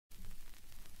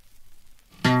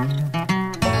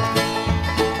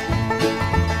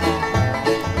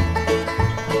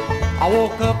I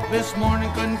woke up this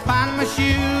morning, couldn't find my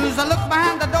shoes. I looked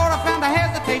behind the door, I found the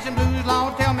hesitation blues.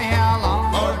 Lord, tell me how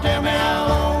long. Lord, tell me how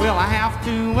long. Will I have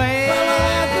to wait? Will I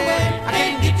have to wait? I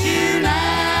can't get you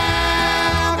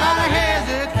now. Gotta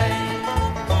hesitate.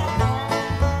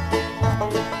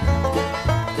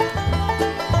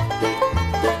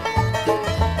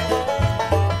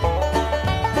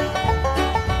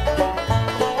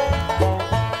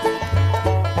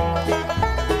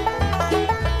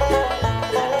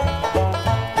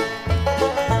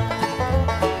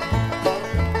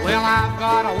 Well, I've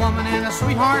got a woman and a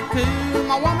sweetheart too.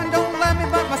 My woman don't love me,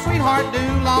 but my sweetheart do.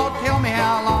 Lord, tell me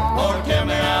how long. Lord, tell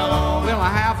me how long. Will I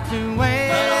have to wait?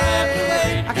 Will I have to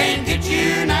wait? I can't get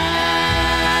you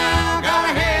now.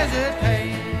 Gotta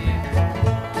hesitate.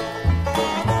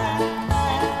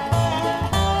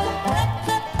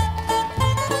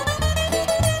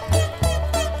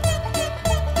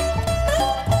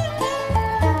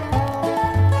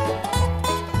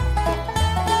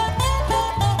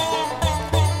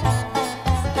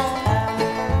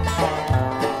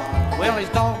 Well, these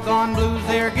doggone blues,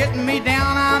 they're getting me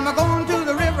down. I'm a going to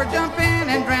the river, jump in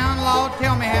and drown. Lord,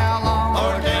 tell me how